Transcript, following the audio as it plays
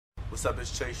What's up,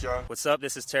 it's Chase Young. What's up,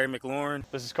 this is Terry McLaurin.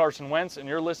 This is Carson Wentz, and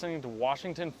you're listening to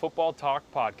Washington Football Talk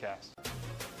Podcast.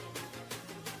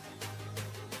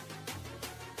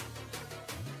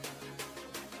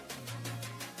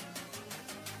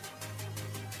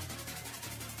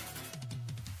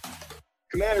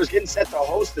 Commanders getting set to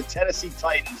host the Tennessee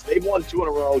Titans. They've won 2 in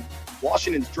a row.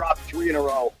 Washington's dropped 3 in a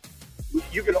row.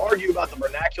 You can argue about the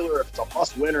vernacular if it's a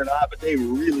must-win or not, but they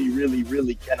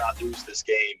really cannot lose this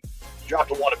game.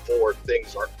 Dropped to 1-4.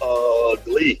 Things are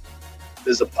ugly.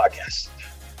 This is a podcast.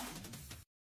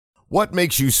 What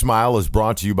Makes You Smile is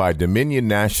brought to you by Dominion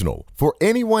National. For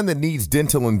anyone that needs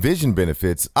dental and vision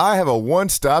benefits, I have a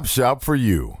one-stop shop for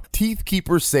you.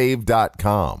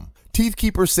 TeethKeeperSave.com.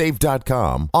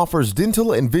 TeethKeeperSave.com offers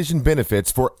dental and vision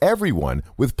benefits for everyone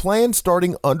with plans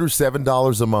starting under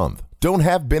 $7 a month. Don't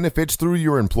have benefits through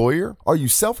your employer? Are you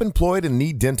self-employed and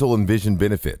need dental and vision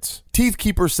benefits?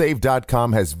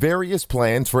 TeethKeeperSave.com has various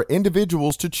plans for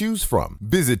individuals to choose from.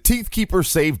 Visit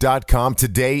TeethKeeperSave.com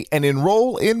today and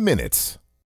enroll in minutes.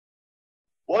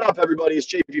 What up, everybody?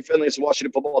 It's JP Finley. It's the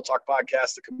Washington Football Talk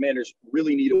Podcast. The Commanders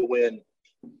really need a win.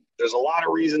 There's a lot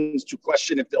of reasons to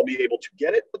question if they'll be able to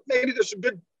get it, but maybe there's some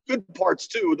good parts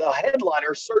too. The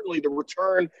headliner, certainly the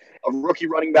return of rookie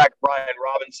running back Brian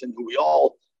Robinson, who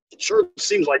it sure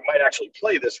seems like might actually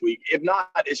play this week. If not,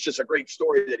 it's just a great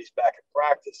story that he's back in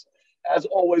practice. As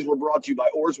always, we're brought to you by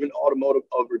Oarsman Automotive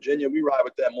of Virginia. We ride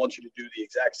with them, want you to do the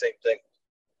exact same thing.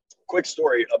 Quick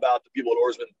story about the people at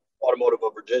Oarsman Automotive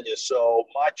of Virginia. So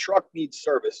my truck needs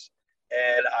service,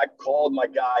 and I called my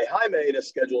guy Jaime to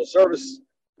schedule a service,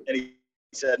 and he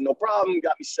said, no problem,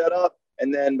 got me set up.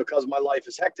 And then because my life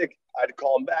is hectic, I had to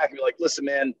call him back and be like, listen,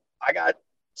 man, I got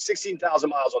 16,000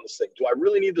 miles on this thing. Do I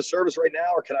really need the service right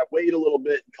now, or can I wait a little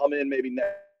bit and come in maybe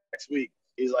next week?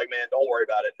 He's like, man, don't worry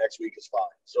about it. Next week is fine.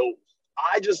 So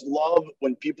I just love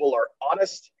when people are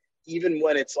honest, even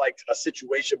when it's like a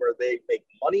situation where they make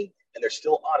money and they're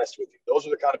still honest with you. Those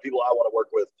are the kind of people I want to work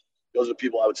with. Those are the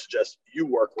people I would suggest you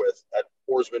work with at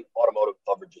Oarsman Automotive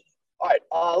of Virginia. All right,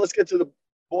 let's get to the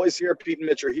boys here. Pete and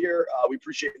Mitch are here. We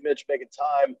appreciate Mitch making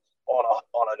time on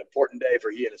an important day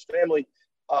for he and his family.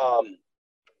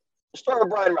 We'll start with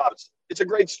Brian Robinson. It's a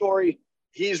great story.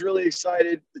 He's really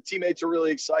excited. The teammates are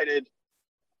really excited.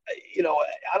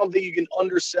 I don't think you can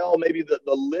undersell maybe the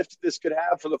lift this could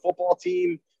have for the football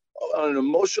team on an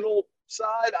emotional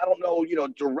side. I don't know,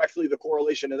 directly the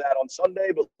correlation to that on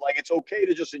Sunday, but it's okay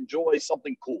to just enjoy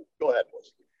something cool. Go ahead,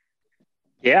 boys.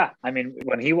 Yeah. I mean,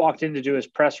 when he walked in to do his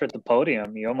presser at the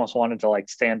podium, you almost wanted to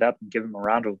stand up and give him a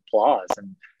round of applause.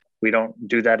 And we don't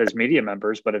do that as media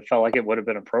members, but it felt like it would have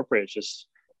been appropriate. Just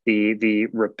the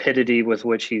rapidity with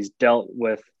which he's dealt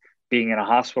with being in a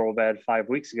hospital bed 5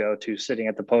 weeks ago to sitting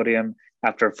at the podium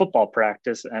after a football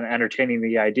practice and entertaining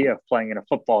the idea of playing in a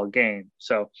football game.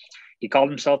 So he called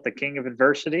himself the king of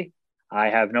adversity. I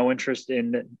have no interest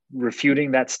in refuting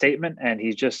that statement. And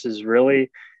he just is really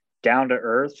down to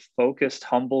earth, focused,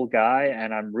 humble guy.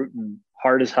 And I'm rooting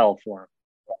hard as hell for him.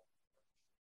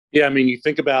 Yeah. I mean, you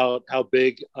think about how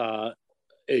big a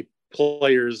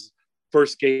player's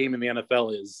first game in the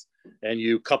NFL is, and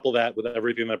you couple that with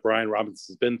everything that Brian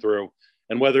Robinson has been through,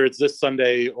 and whether it's this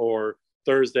Sunday or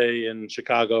Thursday in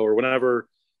Chicago or whenever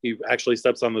he actually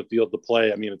steps on the field to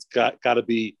play, I mean, it's got to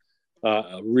be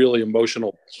a really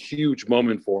emotional, huge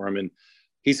moment for him. And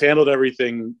he's handled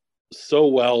everything so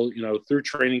well, through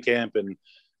training camp. And,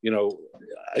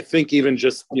 I think even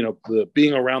just, the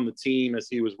being around the team as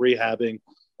he was rehabbing,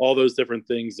 all those different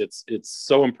things, it's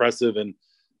so impressive. And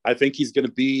I think he's going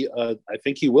to be, I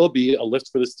think he will be a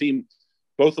lift for this team,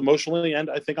 both emotionally and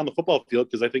I think on the football field,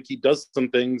 because I think he does some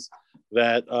things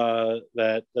that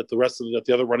that the rest of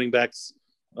the other running backs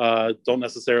don't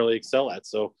necessarily excel at.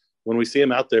 So when we see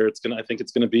him out there, I think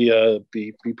it's going to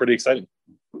be pretty exciting.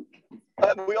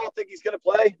 We all think he's going to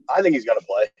play. I think he's going to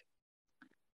play.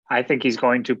 I think he's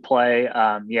going to play.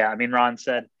 Yeah, I mean, Ron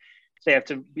said they have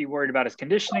to be worried about his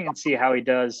conditioning and see how he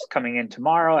does coming in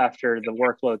tomorrow after the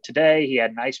workload today. He had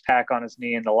an ice pack on his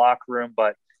knee in the locker room,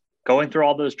 but going through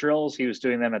all those drills, he was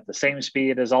doing them at the same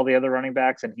speed as all the other running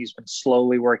backs, and he's been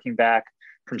slowly working back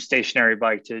from stationary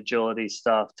bike to agility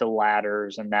stuff to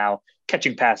ladders and now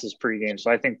catching passes pregame.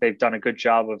 So I think they've done a good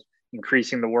job of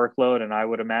increasing the workload, and I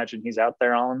would imagine he's out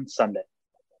there on Sunday.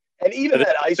 And even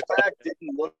that ice pack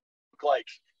didn't look like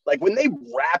when they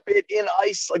wrap it in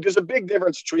ice, there's a big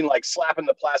difference between slapping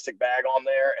the plastic bag on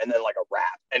there and then a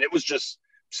wrap. And it was just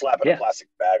slapping a plastic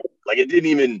bag. It didn't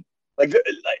even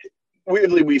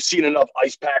weirdly, we've seen enough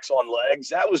ice packs on legs.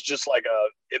 That was just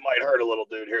it might hurt a little,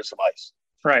 dude. Here's some ice.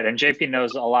 Right. And JP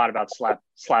knows a lot about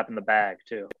slapping the bag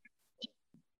too.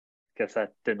 Guess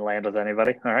that didn't land with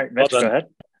anybody. All right, Mitch, go ahead.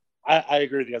 I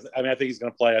agree with you guys. I mean, I think he's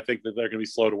going to play. I think that they're going to be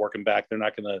slow to work him back. They're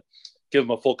not going to give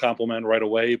him a full complement right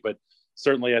away, but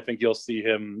certainly I think you'll see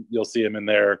him in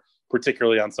there,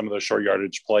 particularly on some of those short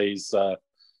yardage plays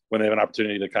when they have an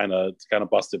opportunity to kind of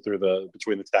bust it through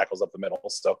between the tackles up the middle.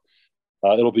 So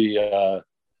it'll be I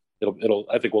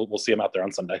think we'll see him out there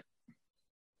on Sunday.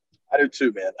 I do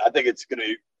too, man. I think it's going to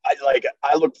be,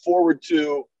 I look forward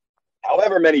to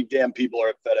however many damn people are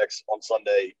at FedEx on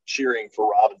Sunday cheering for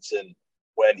Robinson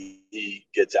when he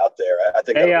gets out there. I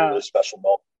think that's a really special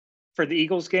moment. For the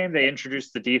Eagles game, they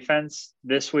introduced the defense.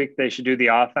 This week, they should do the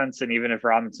offense. And even if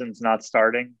Robinson's not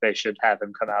starting, they should have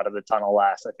him come out of the tunnel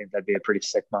last. I think that'd be a pretty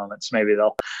sick moment. So maybe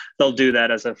they'll do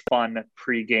that as a fun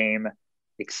pregame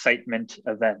excitement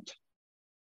event.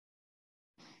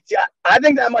 Yeah, I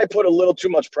think that might put a little too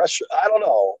much pressure. I don't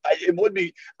know. It would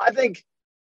be. I think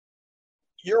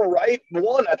you're right.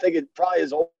 One, I think it probably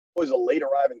is always a late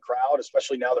arriving crowd,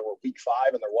 especially now that we're week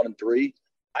 5 and they're 1-3.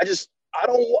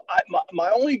 My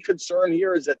only concern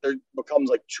here is that there becomes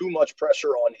like too much pressure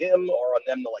on him or on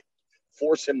them to like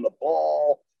force him the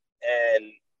ball. And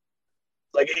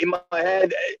like in my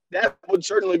head, that would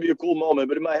certainly be a cool moment.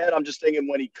 But in my head, I'm just thinking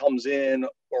when he comes in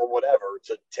or whatever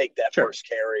to take that first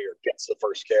carry or gets the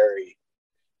first carry.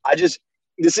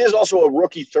 This is also a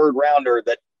rookie third rounder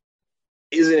that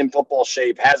isn't in football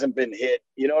shape, hasn't been hit.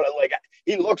 You know, like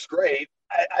he looks great.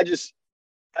 I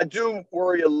do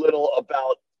worry a little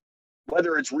about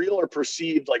whether it's real or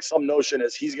perceived, like some notion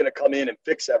is he's going to come in and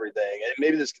fix everything. And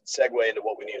maybe this can segue into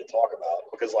what we need to talk about,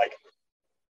 because like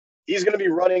he's going to be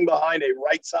running behind a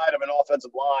right side of an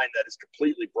offensive line that is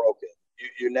completely broken.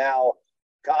 You're now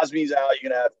Cosme's out.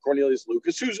 You're going to have Cornelius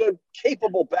Lucas, who's a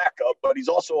capable backup, but he's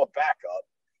also a backup.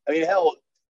 I mean, hell,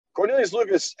 Cornelius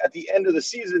Lucas at the end of the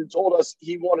season told us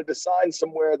he wanted to sign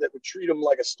somewhere that would treat him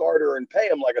like a starter and pay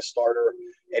him like a starter.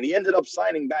 And he ended up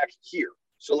signing back here.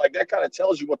 So, like, that kind of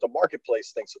tells you what the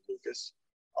marketplace thinks of Lucas.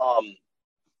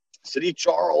 Sadiq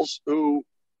Charles, who,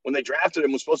 when they drafted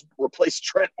him, was supposed to replace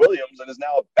Trent Williams and is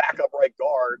now a backup right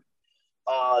guard.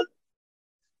 I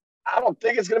don't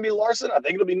think it's going to be Larson. I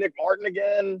think it'll be Nick Martin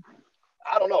again.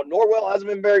 I don't know. Norwell hasn't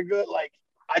been very good. Like,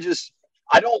 I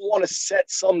don't want to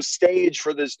set some stage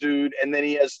for this dude, and then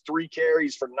he has 3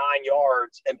 carries for 9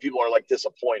 yards, and people are, like,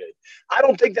 disappointed. I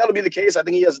don't think that'll be the case. I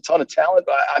think he has a ton of talent,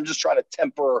 but I'm just trying to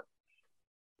temper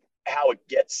how it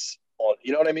gets on.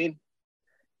 You know what I mean?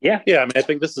 Yeah. I mean, I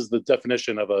think this is the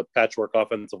definition of a patchwork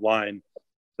offensive line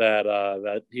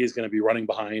that he's going to be running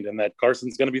behind and that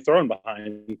Carson's going to be thrown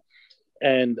behind.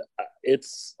 And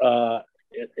it's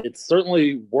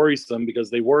certainly worrisome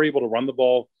because they were able to run the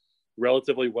ball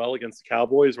relatively well against the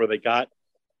Cowboys, where they got,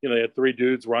 they had 3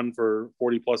 dudes run for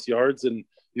 40 plus yards, and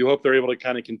you hope they're able to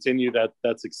kind of continue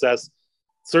that success.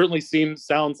 Certainly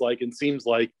sounds like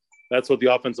that's what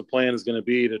the offensive plan is going to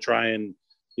be, to try and,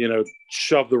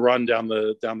 shove the run down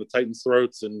the Titans'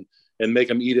 throats and make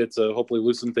them eat it to hopefully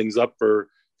loosen things up for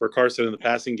Carson in the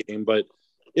passing game. But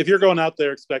if you're going out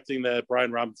there expecting that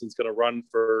Brian Robinson's going to run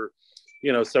for,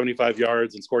 75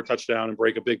 yards and score a touchdown and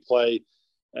break a big play,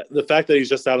 the fact that he's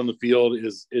just out on the field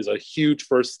is a huge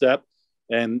first step,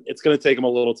 and it's going to take him a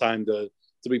little time to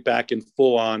be back in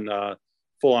full on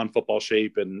football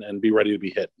shape and be ready to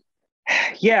be hit.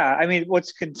 Yeah, I mean,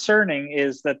 what's concerning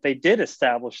is that they did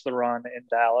establish the run in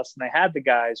Dallas, and they had the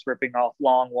guys ripping off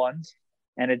long ones,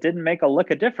 and it didn't make a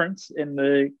lick of difference in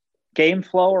the game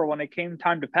flow or when it came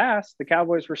time to pass. The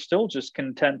Cowboys were still just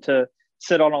content to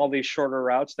sit on all these shorter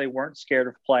routes. They weren't scared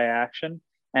of play action,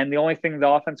 and the only thing the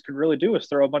offense could really do is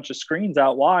throw a bunch of screens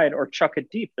out wide or chuck it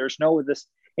deep. There's this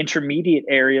intermediate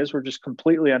areas were just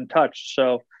completely untouched.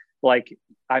 So, like,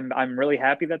 I'm really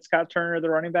happy that Scott Turner, the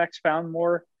running backs, found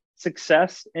more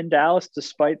success in Dallas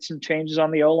despite some changes on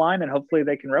the O-line, and hopefully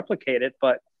they can replicate it.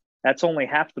 But that's only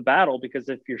half the battle, because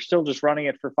if you're still just running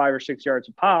it for 5 or 6 yards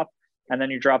a pop and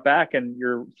then you drop back and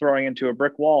you're throwing into a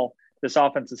brick wall, this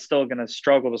offense is still going to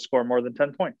struggle to score more than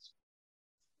 10 points.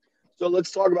 So let's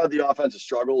talk about the offensive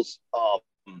struggles.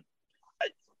 I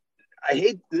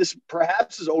hate this,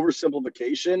 perhaps is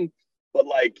oversimplification, but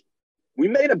like, we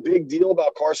made a big deal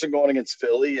about Carson going against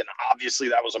Philly, and obviously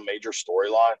that was a major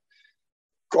storyline.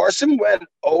 Carson went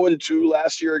 0-2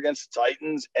 last year against the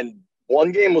Titans, and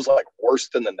one game was like worse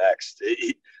than the next.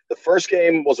 The first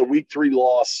game was a week 3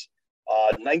 loss,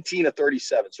 19-37.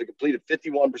 So he completed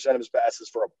 51% of his passes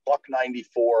for $194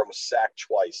 and was sacked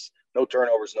twice. No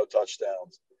turnovers, no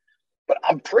touchdowns. But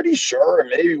I'm pretty sure, and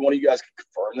maybe one of you guys can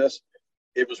confirm this,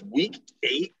 it was week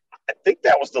 8. I think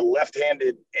that was the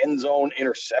left-handed end zone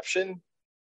interception.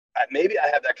 Maybe I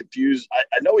have that confused.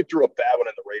 I know he threw a bad one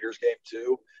in the Raiders game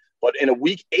too. But in a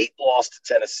week 8 loss to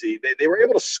Tennessee, they were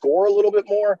able to score a little bit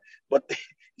more, but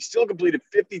he He still completed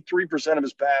 53% of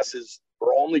his passes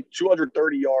for only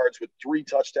 230 yards with 3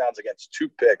 touchdowns against 2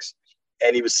 picks,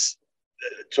 and he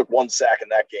took 1 sack in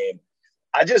that game.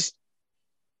 I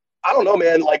don't know,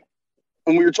 man. Like,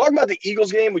 when we were talking about the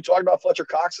Eagles game, we talked about Fletcher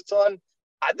Cox a ton.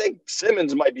 I think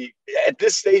Simmons might be, at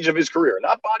this stage of his career,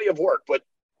 not body of work, but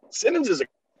Simmons is a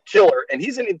killer, and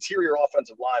he's an interior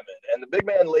offensive lineman. And the big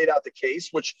man laid out the case,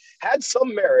 which had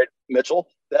some merit, Mitchell,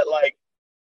 that, like,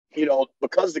 you know,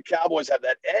 because the Cowboys have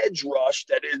that edge rush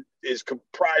that is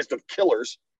comprised of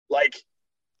killers, like,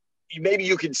 maybe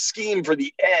you can scheme for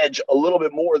the edge a little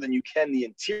bit more than you can the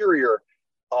interior.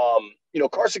 You know,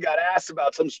 Carson got asked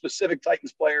about some specific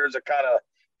Titans players that kind of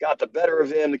got the better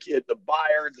of him, the kid, the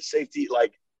Byard, the safety.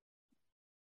 Like,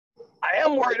 I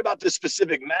am worried about this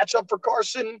specific matchup for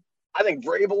Carson. I think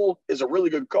Vrabel is a really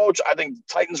good coach. I think the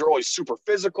Titans are always super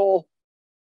physical.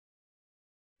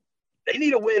 They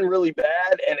need a win really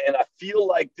bad, and I feel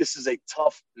like this is a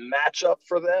tough matchup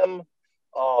for them.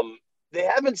 They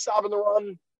have been stopping the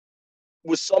run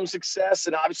with some success,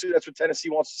 and obviously that's what Tennessee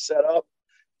wants to set up.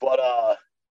 But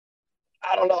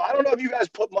I don't know. I don't know if you guys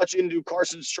put much into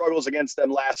Carson's struggles against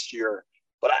them last year,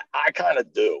 but I kind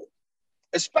of do,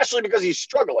 especially because he's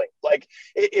struggling. Like,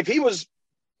 if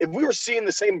we were seeing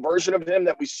the same version of him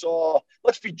that we saw,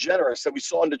 let's be generous, that we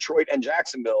saw in Detroit and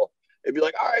Jacksonville, it'd be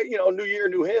like, all right, you know, new year,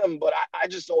 new him. But I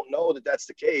just don't know that that's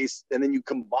the case. And then you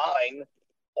combine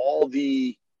all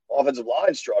the offensive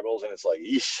line struggles, and it's like,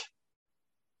 eesh.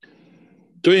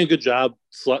 Doing a good job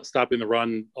stopping the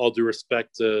run, all due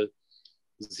respect to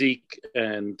Zeke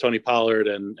and Tony Pollard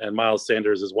and Miles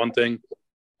Sanders, is one thing.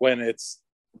 When it's,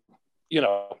 you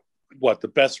know, the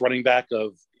best running back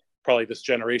of probably this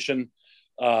generation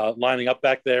lining up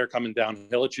back there, coming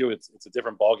downhill at you, it's a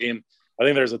different ballgame. I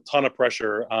think there's a ton of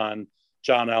pressure on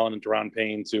John Allen and Daron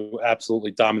Payne to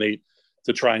absolutely dominate,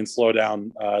 to try and slow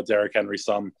down Derrick Henry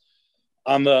some.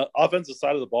 On the offensive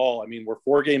side of the ball, I mean, we're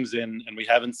 4 games in and we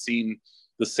haven't seen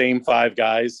the same 5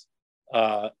 guys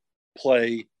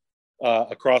play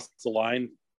across the line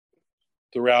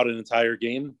throughout an entire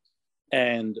game.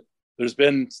 And there's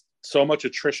been so much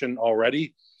attrition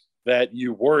already that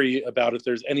you worry about if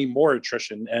there's any more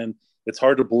attrition. And it's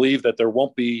hard to believe that there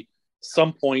won't be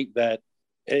some point that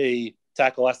a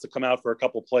tackle has to come out for a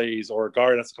couple plays or a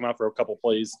guard has to come out for a couple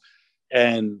plays.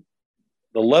 And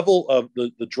the level of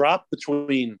the drop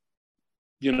between,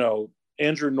 you know,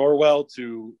 Andrew Norwell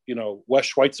to, you know, Wes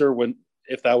Schweitzer,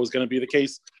 if that was going to be the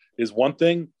case, is one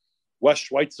thing. Wes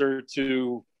Schweitzer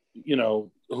to, you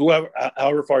know,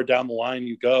 however far down the line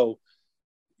you go,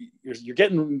 you're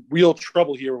getting real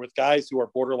trouble here with guys who are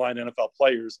borderline NFL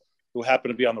players who happen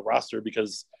to be on the roster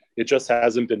because it just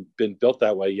hasn't been built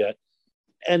that way yet.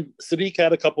 And Sadiq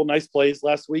had a couple nice plays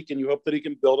last week, and you hope that he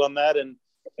can build on that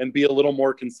and be a little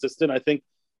more consistent. I think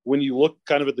when you look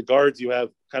kind of at the guards, you have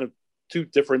kind of 2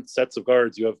 different sets of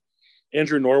guards. You have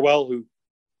Andrew Norwell, who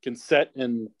can set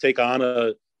and take on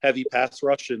a heavy pass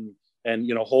rush and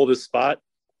you know, hold his spot.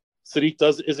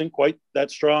 Sadiq isn't quite that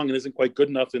strong and isn't quite good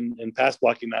enough in pass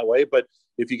blocking that way. But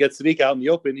if you get Sadiq out in the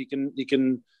open, he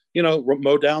can you know,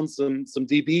 mow down some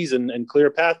DBs and clear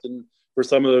a path and for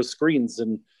some of those screens.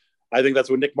 And I think that's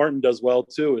what Nick Martin does well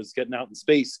too, is getting out in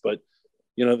space. But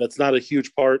you know, that's not a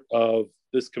huge part of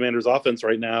this Commanders offense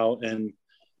right now. And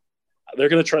they're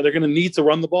going to need to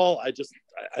run the ball.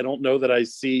 I don't know that I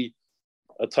see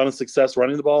a ton of success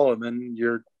running the ball. And then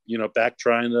you're, you know, back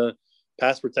trying to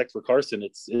pass protect for Carson.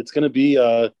 It's going to be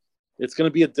a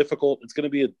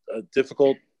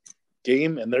difficult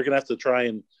game, and they're going to have to try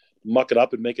and muck it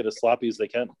up and make it as sloppy as they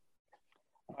can.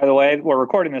 By the way, we're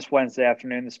recording this Wednesday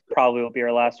afternoon. This probably will be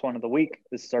our last one of the week.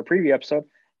 This is our preview episode.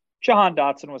 Jahan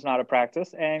Dotson was not at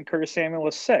practice, and Curtis Samuel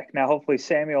was sick. Now, hopefully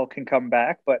Samuel can come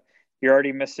back, but you're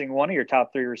already missing one of your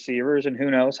top 3 receivers, and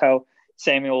who knows how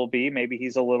Samuel will be. Maybe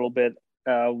he's a little bit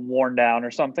worn down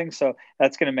or something, so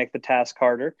that's going to make the task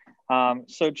harder.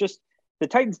 So just the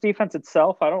Titans defense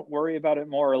itself, I don't worry about it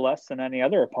more or less than any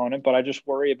other opponent, but I just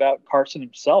worry about Carson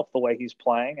himself, the way he's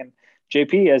playing. And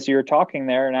JP, as you're talking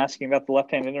there and asking about the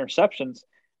left-handed interceptions,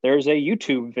 there's a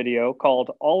YouTube video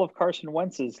called All of Carson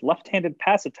Wentz's Left-Handed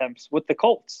Pass Attempts with the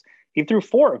Colts. He threw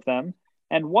 4 of them,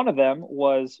 and one of them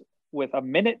was with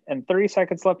 1 minute and 30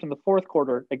 seconds left in the 4th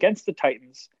quarter against the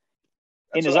Titans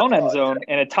in his own end zone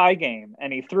in a tie game.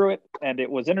 And he threw it, and it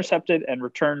was intercepted and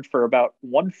returned for about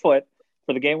 1 foot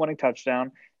for the game-winning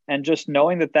touchdown. And just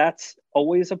knowing that that's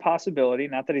always a possibility,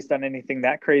 not that he's done anything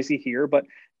that crazy here, but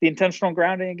the intentional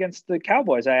grounding against the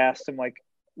Cowboys, I asked him, like,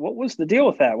 what was the deal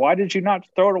with that? Why did you not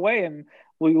throw it away and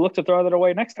will you look to throw that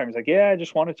away next time? He's like, yeah, I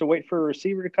just wanted to wait for a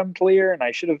receiver to come clear, and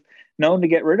I should have known to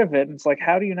get rid of it. And it's like,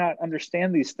 how do you not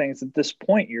understand these things at this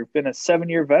point? You've been a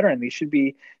 7-year veteran. These should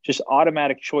be just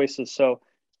automatic choices. So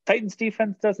Titans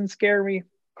defense doesn't scare me.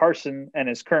 Carson and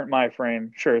his current mind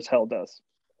frame sure as hell does.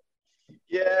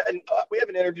 Yeah, and we have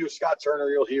an interview with Scott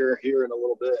Turner you'll hear here in a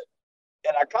little bit.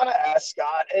 And I kind of asked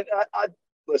Scott, and I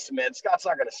listen, man, Scott's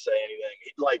not going to say anything.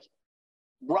 Like,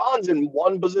 Ron's in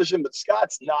one position, but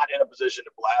Scott's not in a position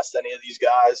to blast any of these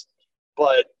guys.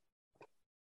 But,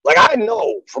 like, I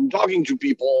know from talking to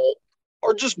people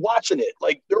or just watching it,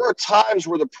 like, there are times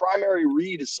where the primary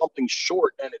read is something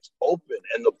short and it's open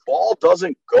and the ball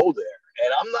doesn't go there.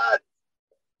 And I'm not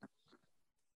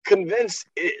convinced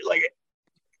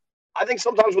I think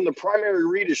sometimes when the primary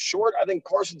read is short, I think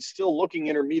Carson's still looking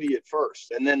intermediate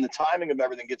first. And then the timing of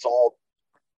everything gets all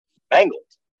mangled.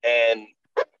 And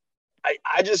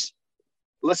I just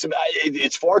 – listen,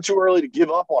 it's far too early to give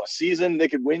up on a season. They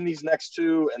could win these next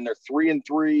two, and they're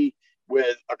 3-3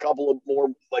 with a couple of more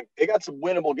 – like, they got some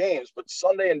winnable games. But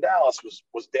Sunday in Dallas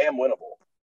was damn winnable.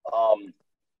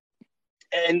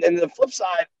 And the flip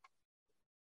side,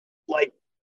 like,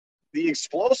 the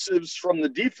explosives from the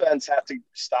defense have to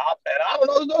stop, and I don't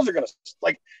know that those are going to –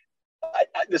 like,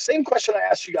 the same question I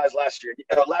asked you guys last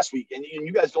week, and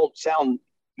you guys don't sound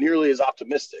nearly as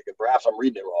optimistic, and perhaps I'm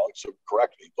reading it wrong, so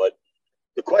correct me. But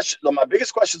my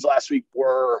biggest questions last week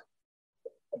were,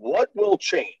 what will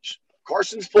change?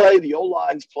 Carson's play, the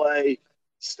O-line's play,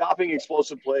 stopping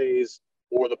explosive plays,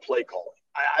 or the play calling?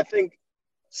 I think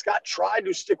Scott tried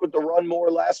to stick with the run more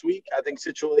last week. I think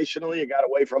situationally it got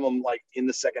away from him like in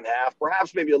the second half,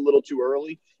 perhaps maybe a little too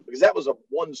early, because that was a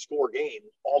one-score game,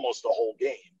 almost the whole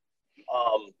game.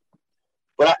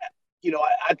 But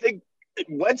I think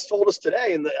Wentz told us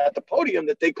today at the podium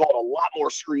that they called a lot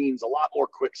more screens, a lot more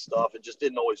quick stuff. It just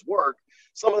didn't always work.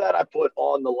 Some of that I put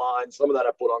on the line, some of that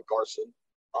I put on Carson.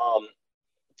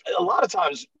 A lot of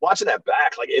times watching that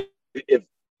back, like if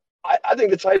I think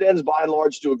the tight ends, by and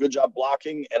large, do a good job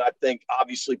blocking. And I think,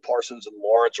 obviously, Parsons and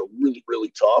Lawrence are really,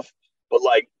 really tough. But,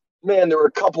 like, man, there were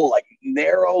a couple, like,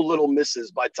 narrow little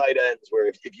misses by tight ends where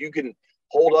if you can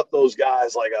hold up those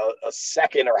guys like a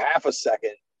second or half a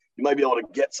second, you might be able to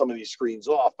get some of these screens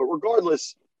off. But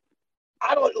regardless,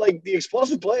 I don't – like, the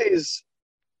explosive plays,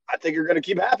 I think are going to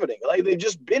keep happening. Like, they've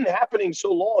just been happening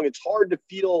so long, it's hard to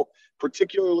feel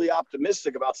particularly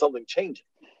optimistic about something changing.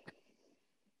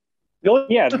 The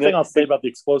only thing I'll say about the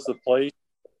explosive play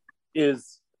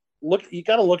is you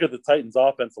got to look at the Titans'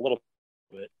 offense a little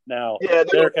bit. Now,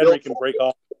 Derrick Henry can break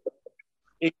off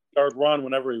an 8-yard run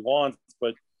whenever he wants,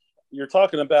 but you're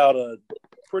talking about a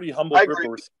pretty humble group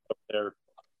of receivers up there.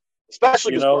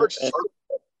 Especially because Burks is hurt.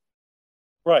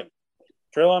 Right.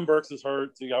 Treylon Burks is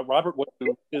hurt. So you got Robert Wood,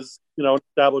 who is, an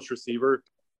established receiver.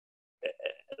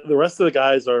 The rest of the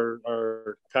guys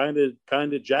are kind of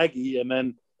jaggy, and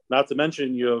then not to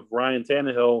mention you have Ryan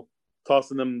Tannehill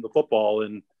tossing them the football,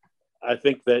 and I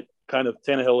think that kind of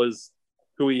Tannehill is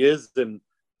who he is, and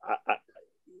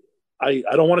I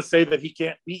don't want to say that he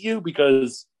can't beat you,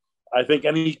 because I think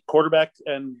any quarterback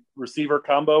and receiver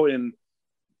combo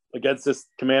against this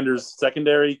Commanders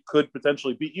secondary could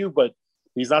potentially beat you, but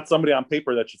he's not somebody on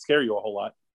paper that should scare you a whole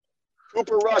lot.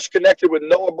 Cooper Rush connected with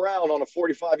Noah Brown on a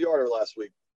 45-yarder last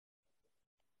week.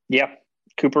 Yep.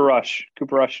 Cooper Rush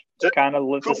kind of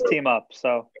lit this team up.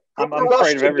 So I'm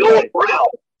afraid of everybody. Noah Brown.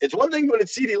 It's one thing when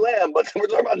it's CeeDee Lamb, but we're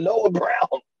talking about Noah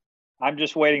Brown. I'm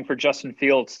just waiting for Justin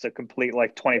Fields to complete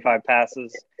like 25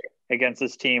 passes against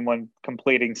this team when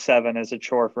completing 7 is a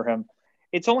chore for him.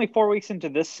 It's only 4 weeks into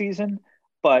this season,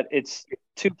 but it's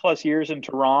 2+ years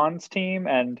into Ron's team,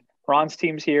 and Ron's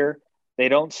team's here. They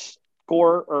don't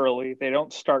score early. They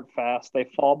don't start fast. They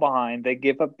fall behind. They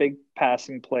give up big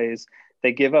passing plays.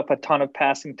 They give up a ton of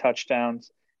passing touchdowns.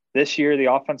 This year,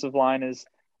 the offensive line is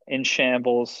in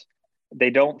shambles. They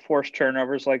don't force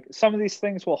turnovers. Like, some of these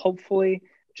things will hopefully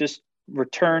just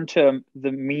return to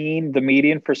the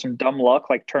median for some dumb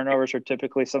luck. Like, turnovers are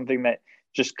typically something that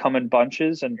just come in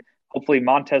bunches, and hopefully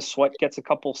Montez Sweat gets a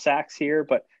couple sacks here.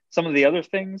 But some of the other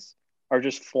things are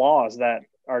just flaws that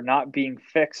are not being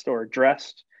fixed or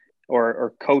addressed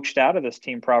or coached out of this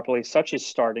team properly, such as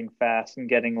starting fast and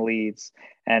getting leads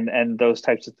and those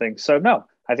types of things. So, no,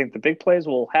 I think the big plays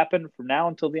will happen from now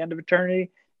until the end of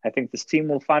eternity. I think this team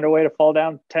will find a way to fall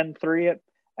down 10-3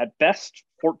 at best,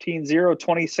 14-0,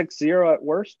 26-0 at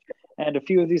worst. And a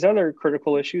few of these other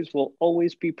critical issues will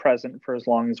always be present for as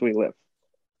long as we live.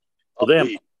 Well,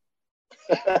 damn.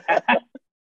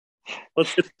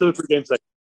 Let's get to the pregame section.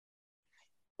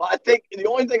 Well, I think the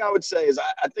only thing I would say is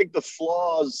I think the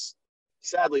flaws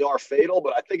sadly are fatal,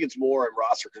 but I think it's more in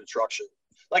roster construction.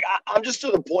 like I'm just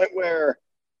to the point where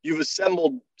you've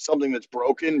assembled something that's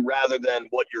broken rather than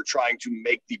what you're trying to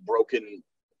make the broken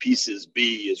pieces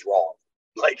be is wrong.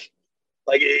 Like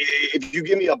if you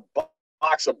give me a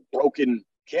box of broken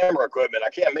camera equipment, I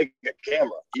can't make a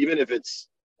camera, even if it's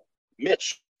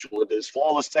Mitch with his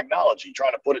flawless technology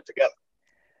trying to put it together.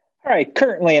 All right,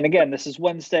 currently, and again, this is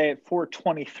Wednesday at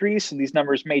 4:23, so these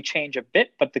numbers may change a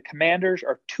bit, but the Commanders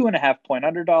are 2.5-point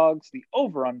underdogs. The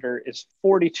over-under is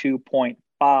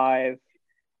 42.5,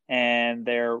 and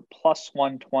they're plus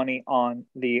 120 on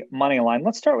the money line.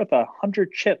 Let's start with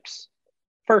 100 chips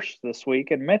first this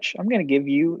week. And Mitch, I'm going to give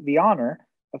you the honor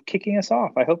of kicking us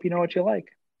off. I hope you know what you like.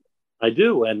 I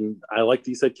do, and I like that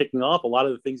you said kicking off. A lot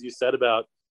of the things you said about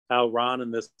how Ron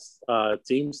and this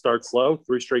team start slow,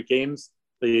 3 straight games.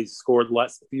 They scored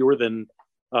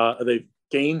they've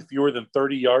gained fewer than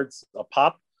 30 yards a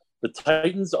pop. The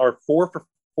Titans are 4 for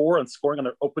 4 on scoring on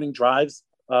their opening drives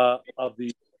of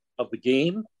the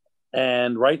game.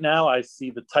 And right now I see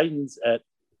the Titans at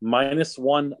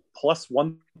 -1 plus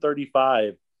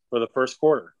 135 for the first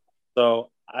quarter. So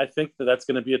I think that's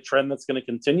going to be a trend that's going to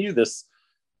continue. This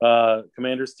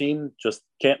Commanders team just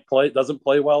doesn't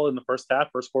play well in the first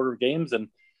quarter of games, and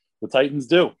the Titans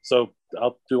do. So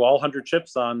I'll do all 100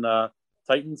 chips on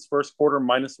Titans first quarter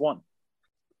 -1.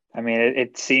 I mean,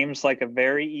 it seems like a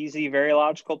very easy, very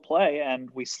logical play,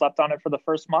 and we slept on it for the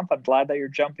first month. I'm glad that you're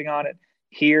jumping on it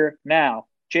here now.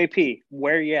 JP,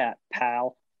 where you at,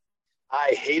 pal?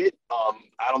 I hate it.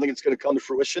 I don't think it's going to come to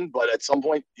fruition, but at some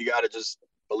point you got to just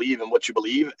believe in what you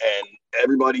believe. And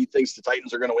everybody thinks the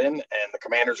Titans are going to win, and the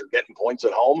Commanders are getting points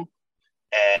at home.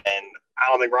 And I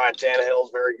don't think Ryan Tannehill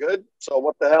is very good. So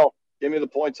what the hell? Give me the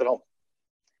points at home.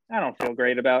 I don't feel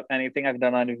great about anything. I've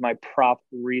done any of my prop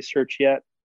research yet,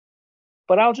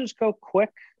 but I'll just go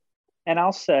quick and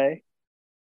I'll say,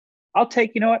 I'll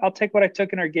take what I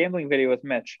took in our gambling video with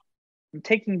Mitch. I'm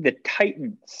taking the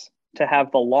Titans to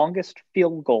have the longest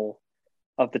field goal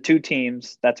of the two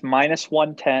teams. That's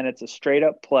 -110. It's a straight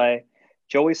up play.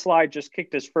 Joey Slye just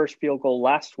kicked his first field goal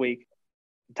last week.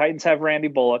 The Titans have Randy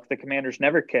Bullock. The Commanders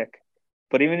never kick.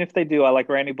 But even if they do, I like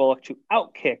Randy Bullock to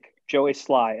outkick Joey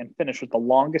Slye and finish with the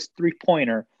longest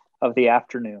 3-pointer of the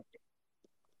afternoon.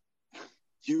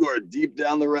 You are deep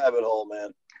down the rabbit hole,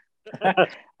 man. I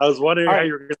was wondering how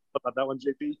you were going to talk about that one,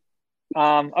 JP.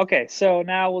 Okay, so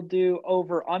now we'll do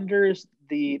over-unders.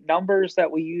 The numbers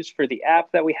that we use for the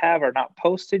app that we have are not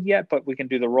posted yet, but we can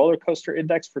do the roller coaster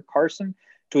index for Carson.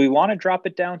 Do we want to drop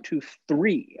it down to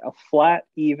 3, a flat,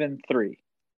 even 3?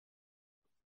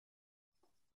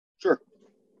 Sure.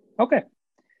 Okay.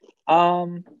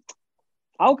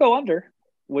 I'll go under,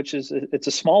 it's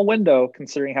a small window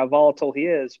considering how volatile he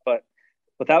is, but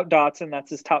without Dotson,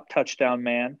 that's his top touchdown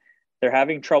man. They're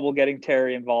having trouble getting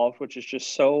Terry involved, which is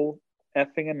just so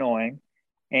effing annoying.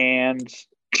 And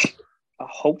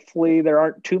hopefully there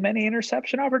aren't too many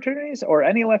interception opportunities or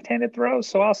any left-handed throws.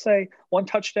 So I'll say 1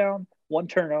 touchdown, 1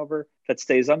 turnover that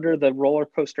stays under the roller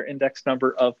coaster index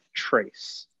number of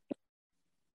Trace.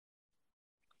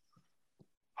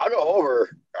 I'll go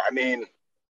over. I mean,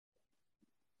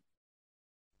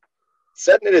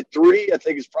 setting it at 3, I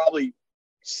think is probably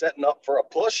setting up for a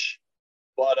push,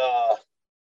 but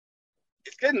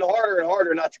it's getting harder and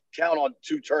harder not to count on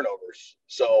 2 turnovers.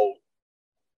 So,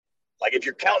 like, if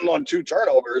you're counting on 2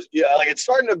 turnovers, like it's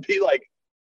starting to be like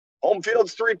home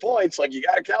field's 3 points. Like, you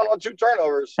got to count on 2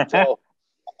 turnovers. So,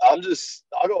 I'll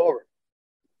go over.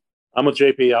 I'm with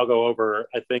JP. I'll go over.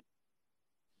 I think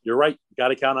you're right. Got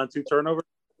to count on 2 turnovers.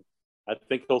 I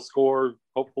think he'll score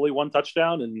hopefully 1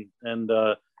 touchdown and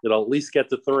it'll at least get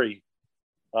to 3.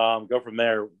 Go from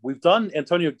there. We've done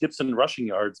Antonio Gibson rushing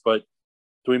yards, but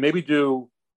do we maybe do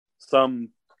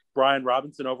some Brian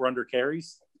Robinson over under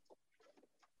carries?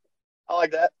 I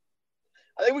like that.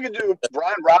 I think we could do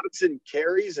Brian Robinson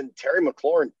carries and Terry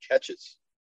McLaurin catches.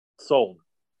 Sold.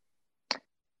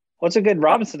 What's a good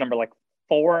Robinson number? Like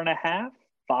 4.5,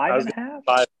 5.5?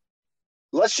 5.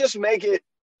 Let's just make it.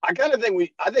 I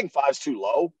think 5's too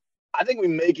low. I think we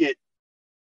make it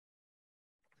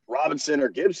Robinson or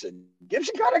Gibson.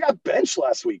 Gibson kind of got benched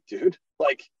last week, dude.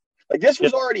 Like this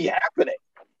was already happening.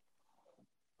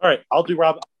 All right, I'll do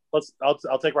Rob.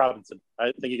 I'll take Robinson.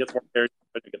 I think he gets more carries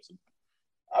than Gibson.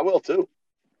 I will too.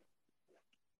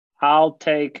 I'll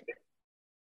take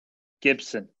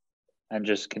Gibson and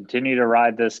just continue to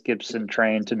ride this Gibson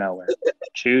train to nowhere.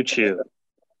 Choo choo.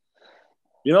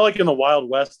 You know, like in the Wild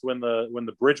West when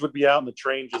the bridge would be out and the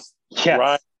train just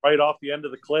ride right off the end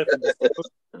of the cliff and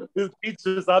just Pete's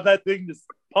just on that thing, just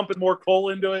pumping more coal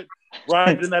into it,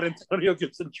 riding that Antonio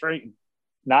Gibson train.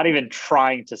 Not even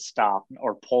trying to stop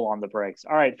or pull on the brakes.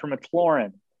 All right, for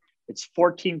McLaurin, It's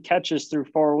 14 catches through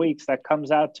 4 weeks. That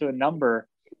comes out to a number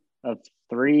of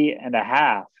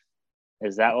 3.5.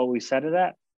 Is that what we set it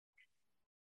at?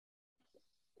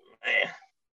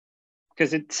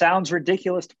 Because it sounds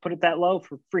ridiculous to put it that low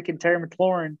for freaking Terry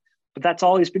McLaurin, but that's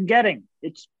all he's been getting.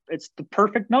 It's the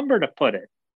perfect number to put it.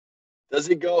 Does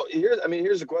it go here? I mean,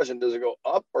 here's the question: does it go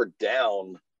up or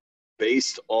down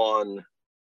based on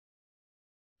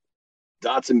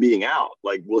Dotson being out?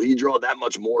 Like, will he draw that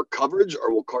much more coverage,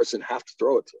 or will Carson have to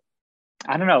throw it to him?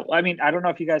 I don't know. I mean, I don't know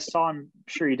if you guys saw, I'm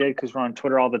sure you did because we're on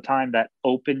Twitter all the time, that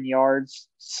open yards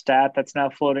stat that's now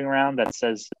floating around that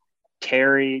says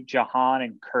Terry, Jahan,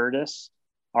 and Curtis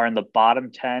are in the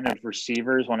bottom 10 of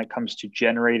receivers when it comes to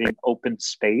generating open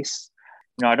space.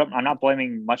 You know, I'm not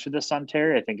blaming much of this on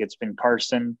Terry. I think it's been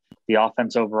Carson, the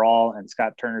offense overall, and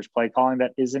Scott Turner's play calling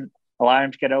that isn't allowing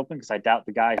him to get open, because I doubt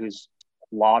the guy who's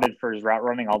lauded for his route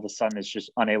running all of a sudden is just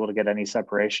unable to get any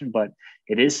separation. But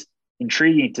it is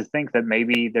intriguing to think that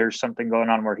maybe there's something going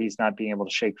on where he's not being able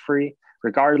to shake free.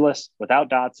 Regardless, without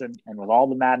Dotson and with all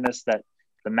the madness that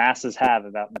the masses have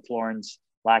about McLaurin's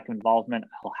lack of involvement,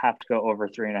 I'll have to go over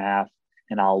 3.5,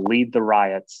 and I'll lead the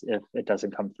riots if it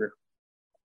doesn't come through.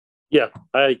 Yeah,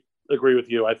 I agree with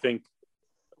you. I think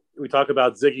we talk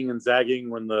about zigging and zagging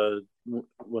when the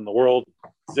world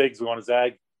zigs, we want to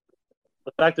zag.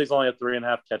 The fact that he's only at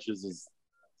 3.5 catches is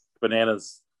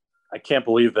bananas. I can't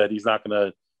believe that he's not going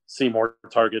to see more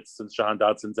targets since Jahan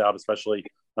Dotson's out, especially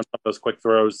on some of those quick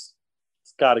throws.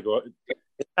 It's got to go.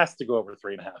 It has to go over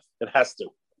 3.5. It has to.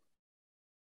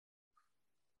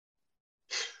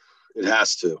 It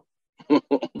has to.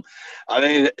 I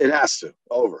mean, it has to.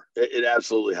 Over. It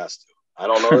absolutely has to. I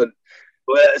don't know.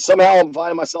 But somehow I'm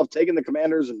finding myself taking the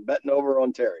Commanders and betting over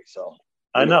on Terry. So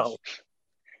I know.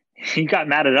 You got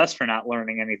mad at us for not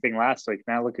learning anything last week.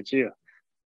 Now look at you.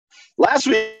 Last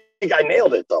week I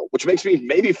nailed it, though, which makes me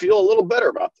maybe feel a little better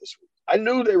about this week. I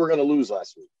knew they were going to lose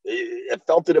last week. I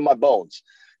felt it in my bones.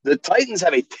 The Titans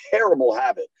have a terrible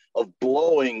habit of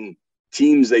blowing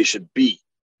teams they should beat,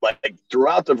 like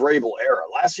throughout the Vrabel era.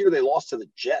 Last year they lost to the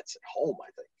Jets at home, I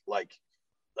think. Like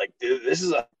this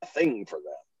is a thing for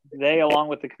them. They, along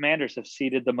with the Commanders, have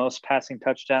ceded the most passing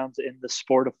touchdowns in the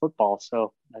sport of football.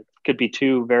 So it could be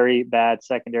two very bad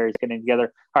secondaries getting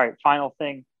together. All right, final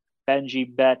thing.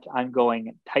 Benji bet. I'm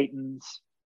going Titans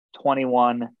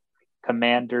 21,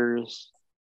 Commanders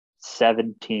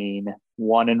 17,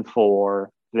 1-4.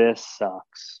 This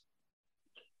sucks.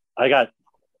 I got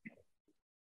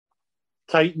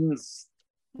Titans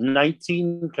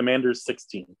 19, Commanders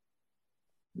 16.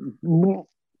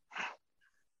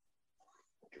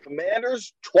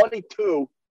 Commanders 22,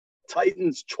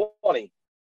 Titans 20,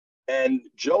 and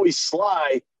Joey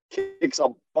Sly kicks a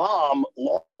bomb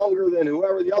longer than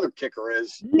whoever the other kicker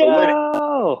is.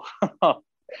 No!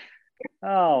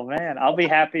 Oh, man. I'll be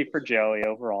happy for Joey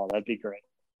overall. That'd be great.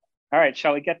 All right.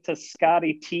 Shall we get to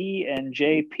Scotty T and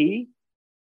JP?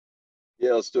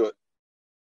 Yeah, let's do it.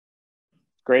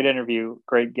 Great interview.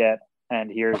 Great get.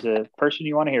 And here's a person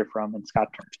you want to hear from in Scott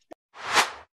Turner.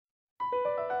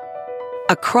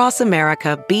 Across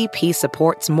America, BP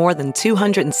supports more than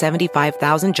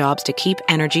 275,000 jobs to keep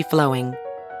energy flowing.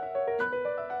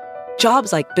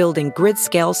 Jobs like building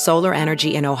grid-scale solar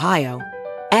energy in Ohio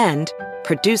and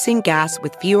producing gas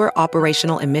with fewer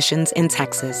operational emissions in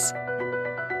Texas.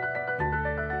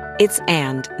 It's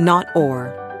and, not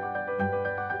or.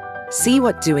 See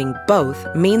what doing both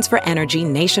means for energy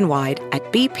nationwide at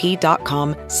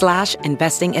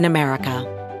bp.com/investing in America.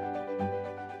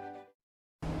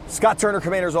 Scott Turner,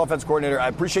 Commanders offense coordinator, I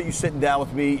appreciate you sitting down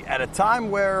with me at a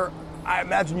time where I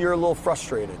imagine you're a little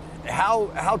frustrated.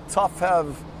 How tough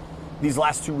have these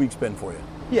last 2 weeks been for you?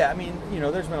 Yeah, I mean,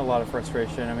 there's been a lot of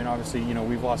frustration. I mean, obviously,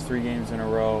 we've lost 3 games in a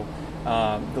row.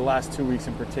 The last 2 weeks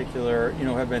in particular,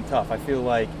 have been tough. I feel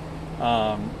like,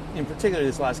 in particular,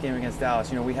 this last game against Dallas,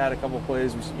 we had a couple of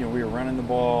plays, we were running the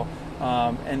ball,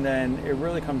 and then it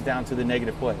really comes down to the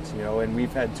negative plays, and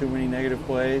we've had too many negative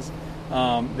plays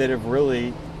that have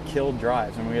really killed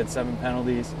drives. I mean, we had 7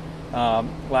 penalties.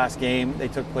 Last game, they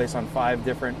took place on 5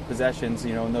 different possessions.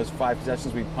 In those 5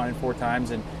 possessions, we punted 4 times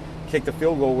and kicked a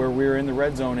field goal where we were in the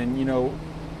red zone. And,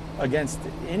 against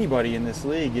anybody in this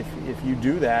league, if you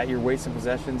do that, you're wasting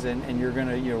possessions and you're going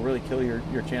to, really kill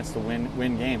your chance to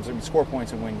win games. I mean, score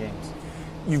points and win games.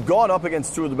 You've gone up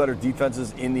against 2 of the better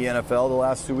defenses in the NFL the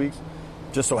last 2 weeks.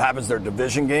 Just so happens they're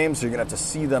division games, so you're going to have to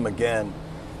see them again.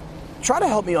 Try to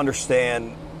help me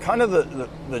understand kind of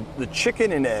the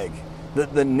chicken and egg,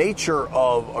 the nature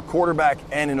of a quarterback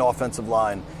and an offensive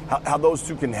line, how those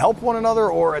two can help one another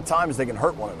or at times they can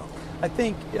hurt one another. I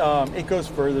think it goes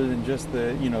further than just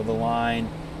the line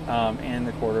and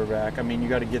the quarterback. I mean, you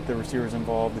got to get the receivers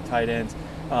involved, the tight ends,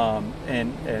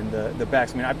 and the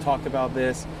backs. I mean, I've talked about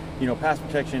this. You know, pass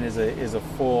protection is a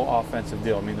full offensive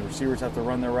deal. I mean, the receivers have to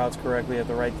run their routes correctly at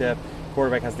the right depth.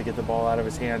 Quarterback has to get the ball out of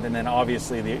his hand, and then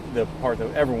obviously the part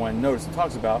that everyone notices and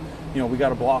talks about, you know, we got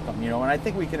to block them. You know, and I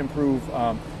think we can improve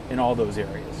in all those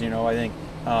areas. You know, I think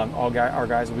our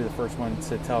guys will be the first ones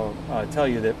to tell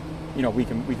you that, you know, we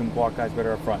can block guys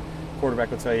better up front.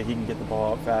 Quarterback will tell you he can get the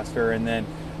ball out faster, and then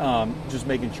just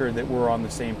making sure that we're on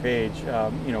the same page,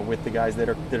 you know, with the guys that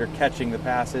are catching the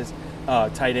passes.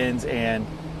 Tight ends and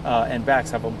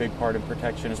backs have a big part in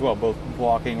protection as well, both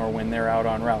blocking or when they're out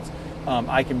on routes.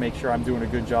 I can make sure I'm doing a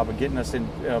good job of getting us in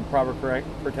proper correct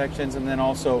protections, and then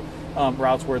also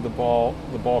routes where the ball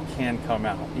can come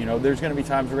out. You know, there's going to be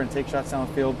times we're going to take shots down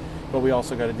the field, but we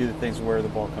also got to do the things where the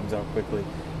ball comes out quickly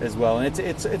as well. And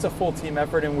it's a full team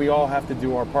effort, and we all have to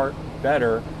do our part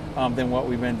better than what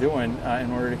we've been doing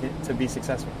in order to be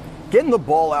successful. Getting the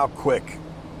ball out quick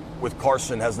with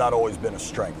Carson has not always been a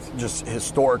strength, just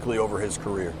historically over his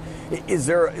career. Is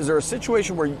there a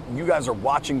situation where you guys are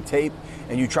watching tape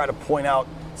and you try to point out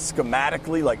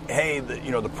schematically, like, hey,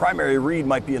 the primary read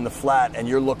might be in the flat, and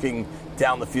you're looking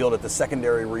down the field at the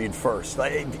secondary read first?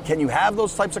 Can you have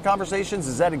those types of conversations?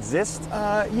 Does that exist?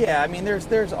 Yeah, I mean,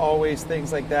 there's always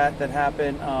things like that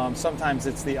happen. Sometimes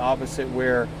it's the opposite,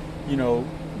 where you know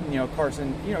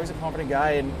Carson, you know, he's a confident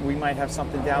guy, and we might have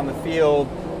something down the field,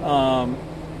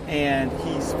 and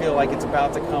he's feel like it's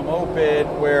about to come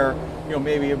open, where, you know,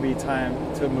 maybe it'll be time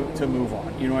to move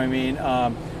on. You know what I mean?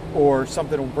 Or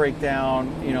something will break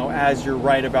down, you know, as you're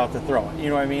right about to throw it. You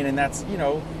know what I mean? And that's, you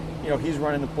know, he's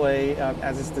running the play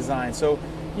as it's designed. So,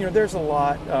 you know, there's a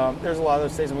lot of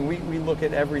those things. I mean, we look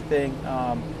at everything,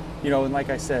 you know, and like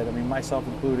I said, I mean, myself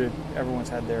included, everyone's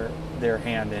had their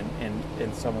hand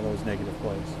in some of those negative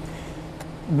plays.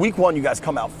 Week 1, you guys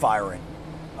come out firing.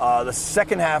 The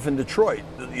second half in Detroit,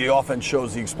 the offense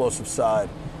shows the explosive side.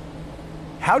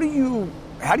 How do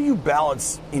you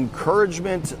balance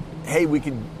encouragement? Hey, we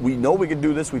know we can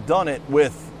do this. We've done it,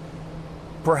 with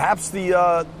perhaps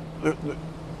the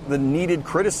needed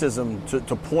criticism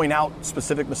to point out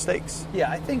specific mistakes. Yeah,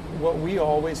 I think what we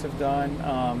always have done,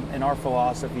 and our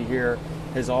philosophy here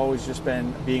has always just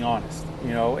been being honest.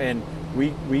 You know, and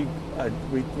we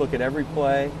look at every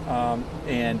play,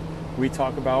 and we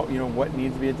talk about, you know, what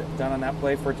needs to be done on that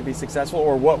play for it to be successful,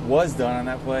 or what was done on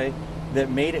that play that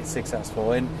made it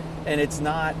successful. And it's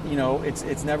not, you know,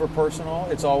 it's never personal.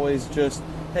 It's always just,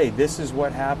 hey, this is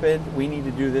what happened. We need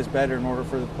to do this better in order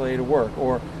for the play to work.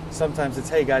 Or sometimes it's,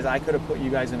 hey guys, I could have put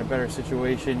you guys in a better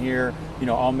situation here. You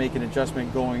know, I'll make an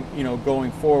adjustment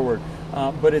going forward.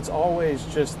 But it's always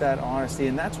just that honesty,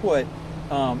 and that's what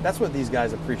these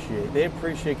guys appreciate. They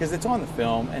appreciate, because it's on the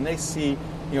film, and they see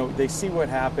what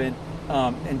happened,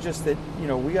 and just that, you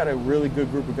know, we got a really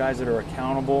good group of guys that are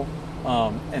accountable,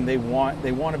 and they want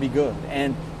to be good.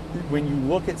 And when you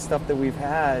look at stuff that we've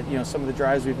had, you know, some of the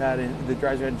drives we've had in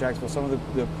Jacksonville, some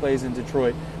of the plays in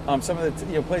Detroit, some of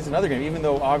the plays in other games, even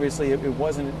though obviously it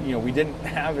wasn't, you know, we didn't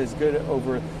have as good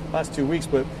over the last 2 weeks,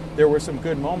 but there were some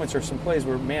good moments or some plays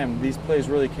where, man, these plays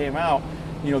really came out.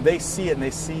 You know, they see it,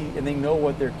 and they know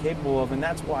what they're capable of, and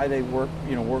that's why they work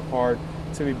hard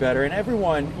to be better. And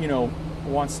everyone, you know,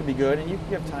 wants to be good, and you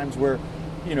have times where,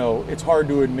 you know, it's hard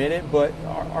to admit it, but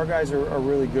our guys are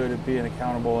really good at being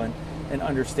accountable and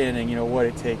understanding, you know, what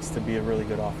it takes to be a really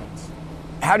good offense.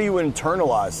 How do you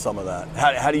internalize some of that?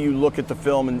 How do you look at the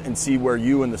film and see where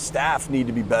you and the staff need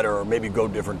to be better, or maybe go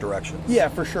different directions? Yeah,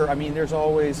 for sure. I mean, there's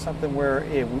always something where,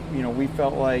 we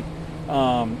felt like,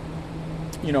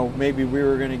 you know, maybe we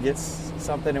were going to get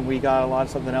something and we got a lot of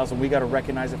something else, and we got to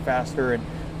recognize it faster,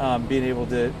 and being able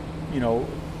to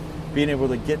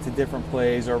get to different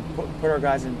plays, or put our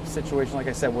guys in situations, like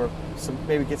I said, where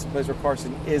maybe get some plays where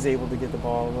Carson is able to get the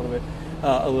ball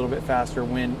a little bit faster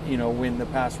when the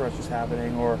pass rush is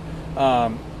happening, or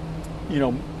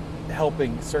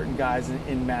helping certain guys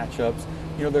in matchups.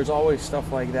 You know, there's always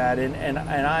stuff like that, and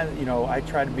I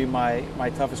try to be my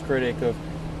toughest critic of,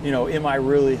 you know, am I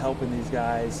really helping these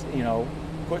guys? You know,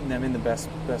 putting them in the best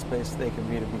place they can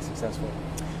be to be successful.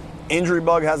 Injury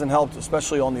bug hasn't helped,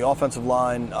 especially on the offensive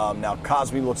line. Now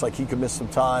Cosmi looks like he could miss some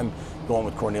time, going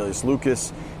with Cornelius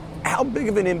Lucas. How big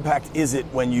of an impact is it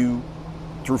when you,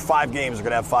 through 5 games, are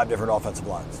going to have 5 different offensive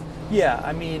lines? Yeah,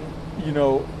 I mean, you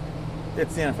know,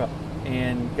 it's the NFL,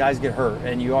 and guys get hurt,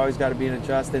 and you always got to be in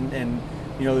adjust, and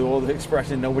you know, the old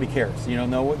expression, nobody cares. You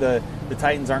know, the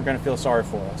Titans aren't going to feel sorry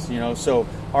for us, you know, so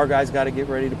our guys got to get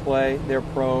ready to play. They're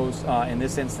pros. In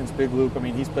this instance, Big Luke, I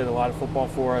mean, he's played a lot of football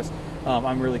for us.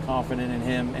 I'm really confident in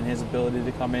him and his ability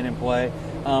to come in and play.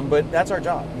 But that's our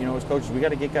job, as coaches. We got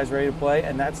to get guys ready to play,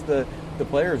 and that's the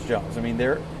players' jobs. I mean,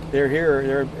 they're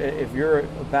here. If you're a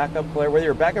backup player, whether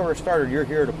you're a backup or a starter, you're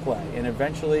here to play, and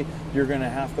eventually you're going to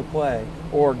have to play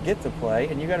or get to play,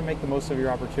 and you got to make the most of your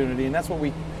opportunity, and that's what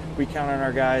we count on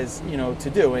our guys, to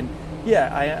do. And yeah,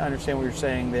 I understand what you're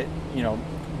saying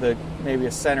that maybe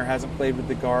a center hasn't played with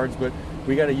the guards, but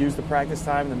we got to use the practice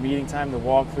time, the meeting time, the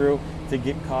walkthrough to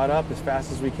get caught up as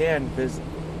fast as we can, because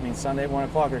Sunday at 1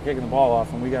 o'clock they're kicking the ball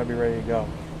off, and we got to be ready to go.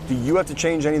 Do you have to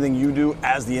change anything you do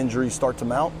as the injuries start to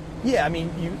mount? Yeah,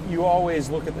 you always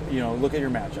look at look at your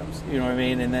matchups,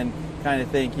 and then kind of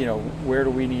think, where do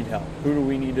we need help? Who do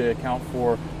we need to account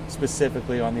for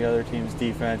specifically on the other team's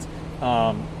defense? Where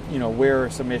are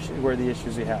where are the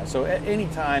issues we have? So at any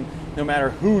time, no matter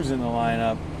who's in the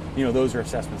lineup, those are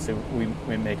assessments that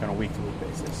we make on a week-to-week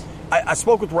basis. I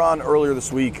spoke with Ron earlier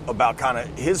this week about kind of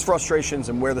his frustrations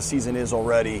and where the season is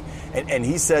already, and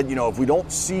he said, if we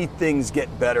don't see things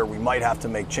get better, we might have to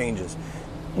make changes.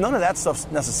 None of that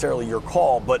stuff's necessarily your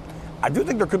call, but I do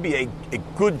think there could be a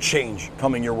good change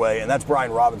coming your way, and that's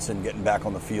Brian Robinson getting back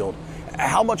on the field.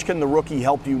 How much can the rookie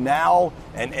help you now,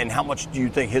 and how much do you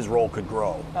think his role could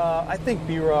grow? I think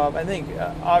B-Rob,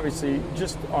 obviously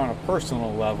just on a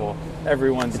personal level,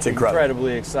 everyone's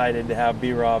incredibly excited to have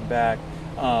B-Rob back.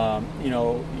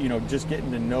 Just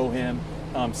getting to know him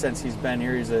since he's been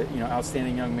here. He's a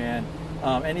outstanding young man,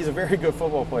 and he's a very good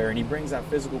football player, and he brings that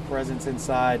physical presence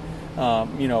inside.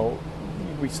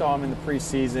 We saw him in the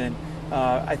preseason.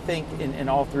 I think in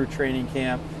all through training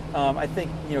camp. I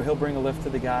think he'll bring a lift to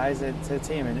the guys to the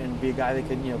team and be a guy that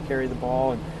can carry the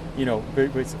ball and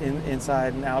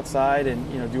inside and outside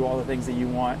and do all the things that you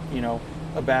want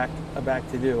a back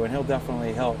to do, and he'll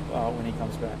definitely help when he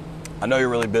comes back. I know you're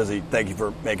really busy. Thank you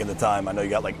for making the time. I know you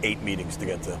got like 8 meetings to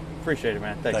get to. Appreciate it,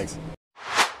 man. Thanks.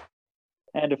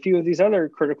 And a few of these other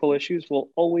critical issues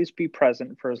will always be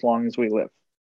present for as long as we live.